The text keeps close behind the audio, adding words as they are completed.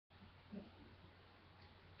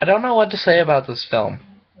I don't know what to say about this film.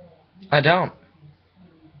 I don't.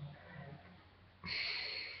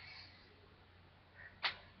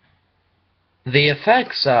 The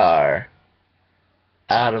effects are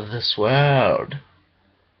out of this world.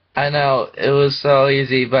 I know, it was so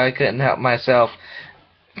easy, but I couldn't help myself.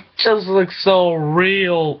 It just looks so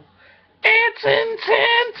real. It's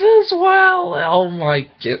intense as well. Oh my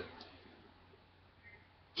god.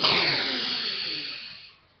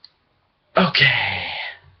 Okay.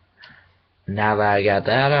 Now that I got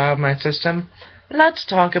that out of my system, let's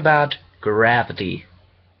talk about Gravity.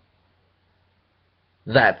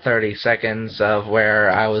 That 30 seconds of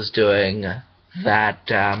where I was doing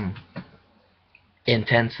that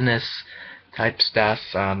intenseness type stuff.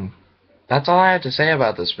 That's all I have to say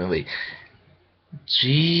about this movie.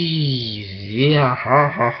 Gee, yeah, ha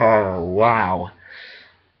ha ha, wow.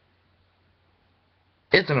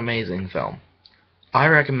 It's an amazing film. I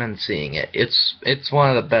recommend seeing it. It's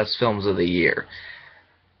one of the best films of the year.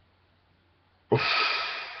 Oof.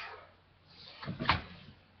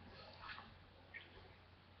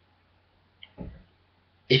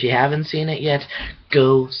 If you haven't seen it yet,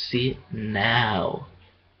 go see it now.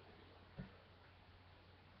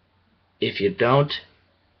 If you don't,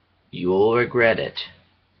 you will regret it.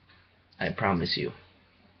 I promise you.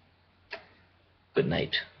 Good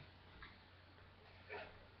night.